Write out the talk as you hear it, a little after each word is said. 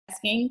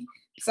asking.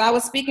 So I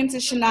was speaking to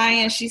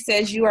Shania, and she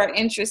says you are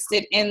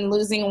interested in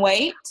losing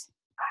weight.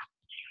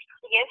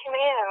 Yes,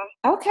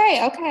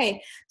 ma'am.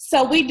 Okay.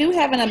 So we do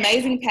have an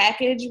amazing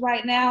package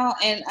right now,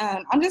 and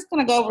I'm just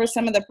going to go over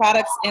some of the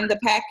products in the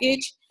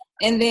package.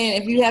 And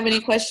then if you have any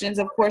questions,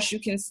 of course, you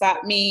can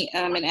stop me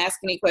and ask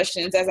any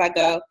questions as I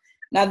go.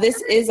 Now,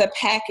 this is a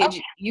package.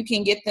 Okay. You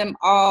can get them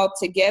all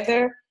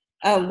together,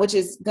 which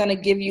is going to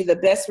give you the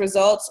best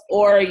results,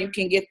 or you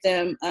can get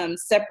them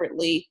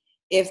separately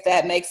if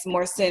that makes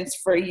more sense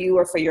for you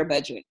or for your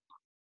budget.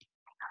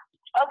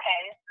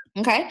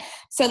 Okay,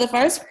 so the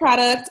first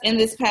product in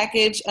this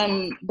package,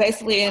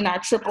 basically in our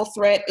triple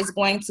threat, is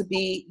going to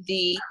be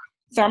the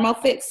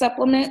ThermoFit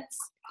supplements.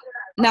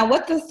 Now,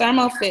 what the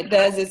ThermoFit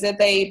does is that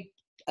they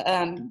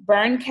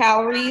burn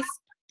calories.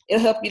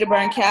 It'll help you to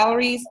burn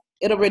calories.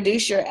 It'll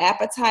reduce your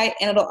appetite,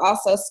 and it'll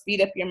also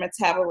speed up your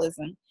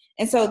metabolism.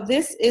 And so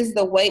this is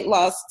the weight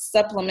loss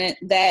supplement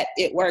that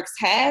It Works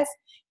has.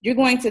 You're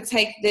going to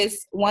take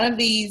one of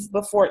these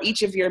before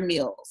each of your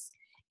meals.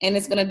 And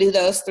it's going to do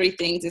those three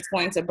things. It's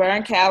going to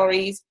burn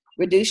calories,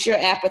 reduce your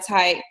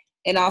appetite,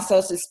 and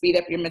also to speed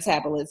up your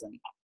metabolism.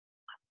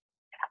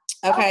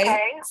 Okay.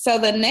 So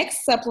the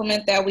next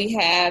supplement that we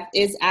have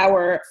is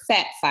our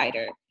Fat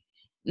Fighter.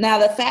 Now,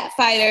 the Fat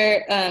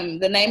Fighter,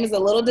 the name is a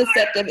little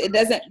deceptive. It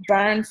doesn't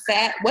burn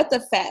fat. What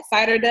the Fat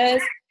Fighter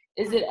does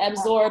is it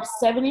absorbs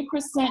 70%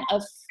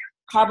 of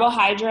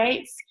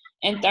carbohydrates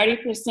and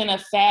 30% of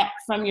fat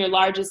from your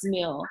largest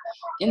meal.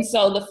 And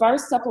so the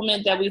first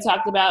supplement that we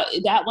talked about,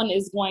 that one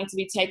is going to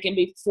be taken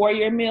before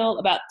your meal,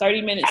 about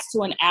 30 minutes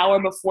to an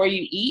hour before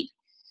you eat.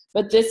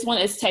 But this one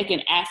is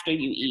taken after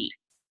you eat,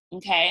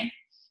 okay?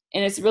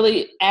 And it's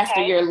really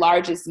after your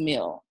largest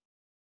meal.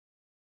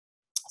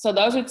 So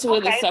those are two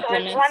of the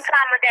supplements. So it's 1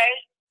 time a day?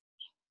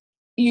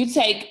 You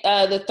take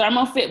the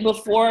ThermoFit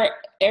before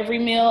every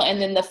meal, and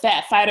then the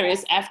Fat Fighter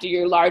is after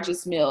your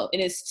largest meal.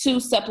 And it's 2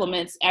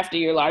 supplements after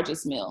your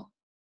largest meal.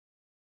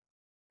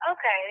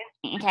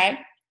 Okay.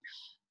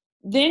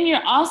 Then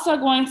you're also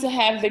going to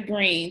have the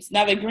greens.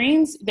 Now, the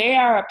greens, they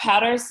are a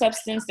powder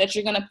substance that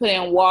you're going to put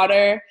in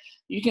water.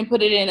 You can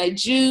put it in a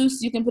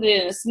juice. You can put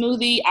it in a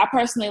smoothie. I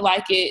personally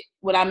like it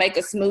when I make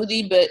a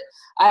smoothie, but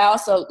I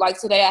also, like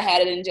today, I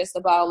had it in just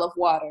a bottle of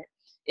water.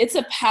 It's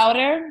a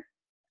powder,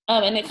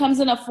 and it comes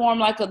in a form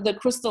like the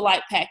Crystal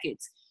Light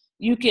packets.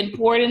 You can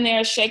pour it in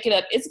there, shake it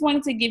up. It's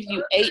going to give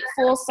you 8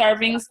 full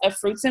servings of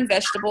fruits and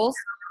vegetables,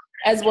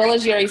 as well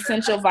as your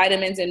essential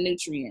vitamins and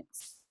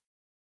nutrients.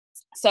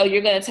 So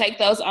you're going to take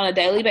those on a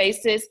daily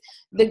basis.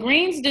 The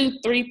greens do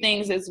 3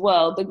 things as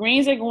well. The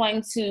greens are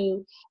going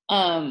to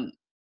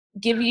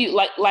give you,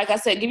 like I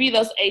said, give you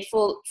those 8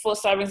 full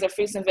servings of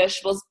fruits and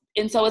vegetables.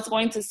 And so it's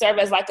going to serve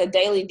as like a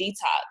daily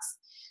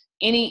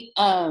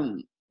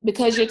detox.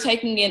 Because you're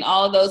taking in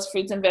all of those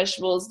fruits and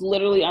vegetables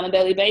literally on a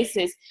daily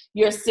basis,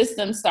 your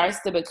system starts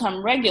to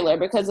become regular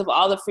because of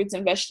all the fruits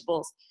and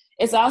vegetables.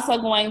 It's also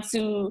going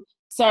to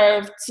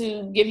serve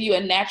to give you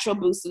a natural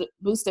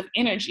boost of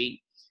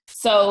energy.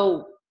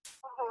 So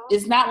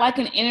it's not like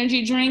an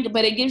energy drink,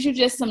 but it gives you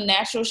just some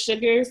natural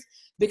sugars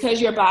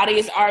because your body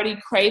is already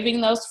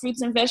craving those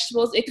fruits and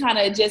vegetables. It kind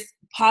of just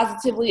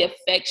positively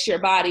affects your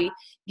body,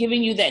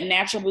 giving you that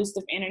natural boost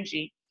of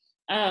energy.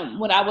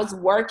 When I was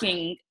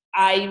working,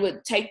 I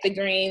would take the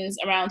greens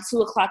around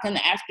 2:00 in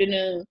the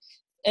afternoon,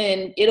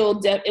 and it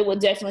will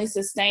definitely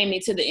sustain me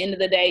to the end of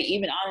the day,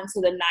 even on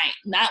into the night.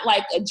 Not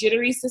like a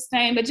jittery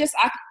sustain, but just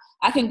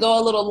I can go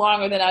a little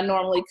longer than I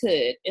normally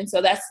could. And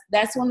so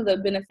that's one of the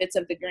benefits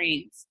of the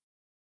greens.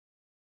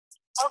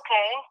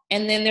 Okay.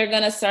 And then they're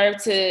going to serve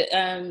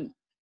to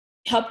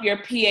help your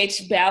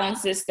pH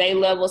balances stay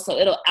level, so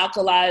it'll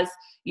alkalize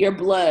your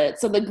blood.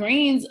 So the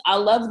greens, I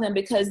love them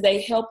because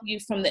they help you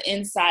from the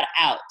inside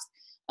out,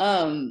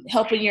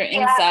 helping your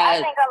inside.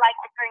 I think I like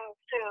the greens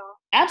too.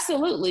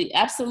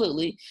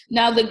 Absolutely.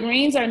 Now, the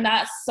greens are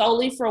not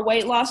solely for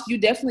weight loss. You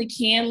definitely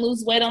can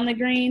lose weight on the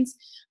greens,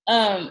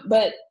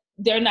 but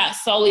they're not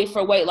solely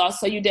for weight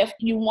loss. So you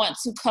want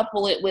to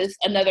couple it with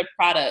another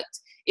product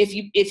if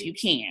you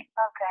can.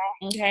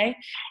 Okay.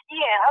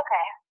 Yeah.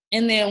 Okay.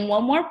 And then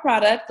one more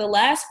product. The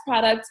last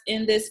product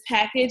in this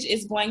package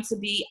is going to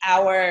be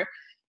our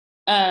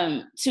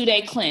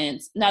 2-day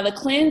cleanse. Now, the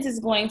cleanse is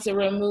going to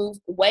remove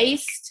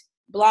waste,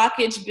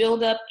 blockage,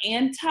 buildup,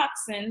 and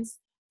toxins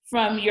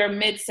from your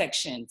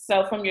midsection.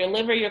 So from your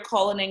liver, your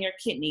colon, and your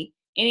kidney.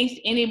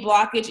 Any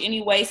blockage,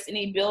 any waste,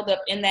 any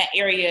buildup in that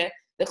area,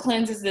 the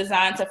cleanse is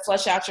designed to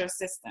flush out your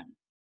system.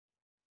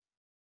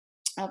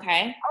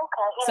 Okay. Okay. And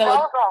so those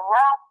are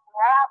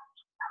wrapped?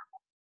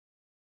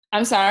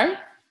 I'm sorry?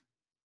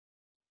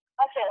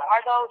 I said,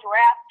 are those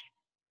wrapped?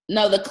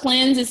 No, the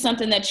cleanse is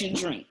something that you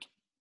drink.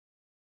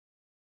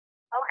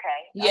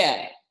 Okay. Yeah.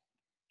 Okay.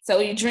 So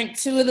you drink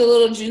 2 of the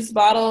little juice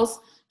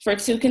bottles for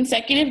 2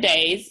 consecutive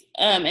days.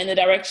 And the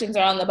directions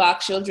are on the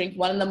box. You'll drink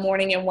 1 in the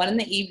morning and 1 in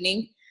the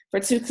evening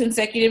for 2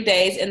 consecutive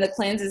days. And the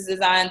cleanse is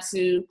designed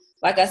to,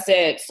 like I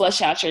said,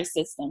 flush out your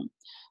system.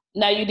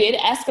 Now, you did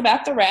ask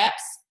about the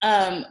wraps.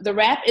 The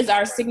wrap is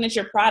our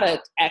signature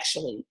product,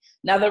 actually.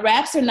 Now, the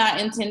wraps are not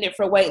intended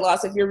for weight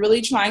loss. If you're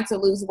really trying to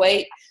lose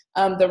weight,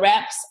 the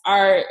wraps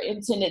are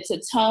intended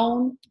to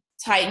tone,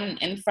 tighten,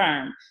 and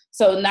firm.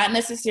 So not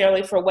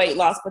necessarily for weight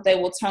loss, but they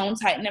will tone,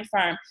 tighten, and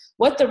firm.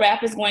 What the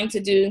wrap is going to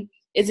do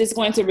is it's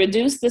going to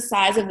reduce the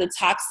size of the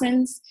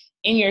toxins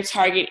in your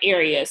target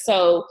area.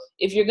 So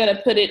if you're going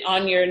to put it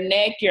on your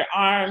neck, your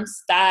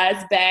arms,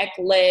 thighs, back,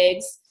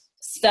 legs,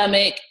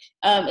 stomach,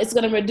 it's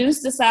going to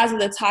reduce the size of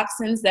the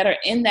toxins that are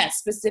in that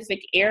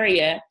specific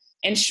area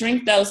and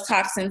shrink those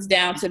toxins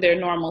down to their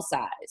normal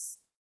size.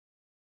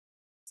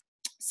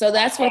 So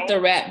that's what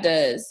the wrap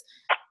does.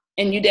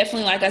 And you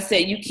definitely, like I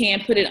said, you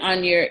can put it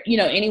on your,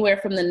 anywhere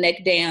from the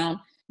neck down.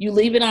 You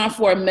leave it on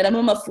for a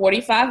minimum of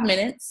 45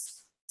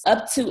 minutes,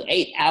 up to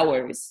 8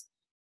 hours.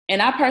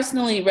 And I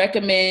personally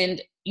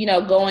recommend,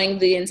 going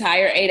the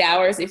entire 8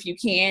 hours if you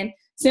can,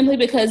 simply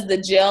because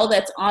the gel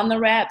that's on the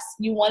wraps,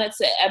 you want it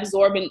to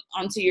absorb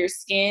onto your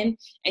skin,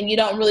 and you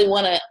don't really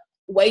want to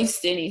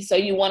waste any. So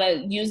you want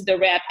to use the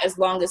wrap as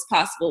long as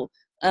possible,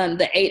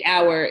 the 8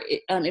 hour,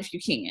 if you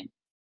can.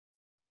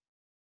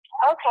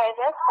 Okay,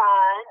 that's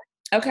fine.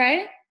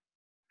 Okay.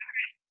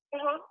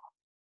 Mm-hmm.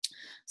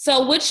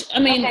 So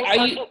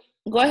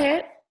go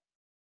ahead.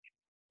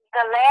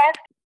 The last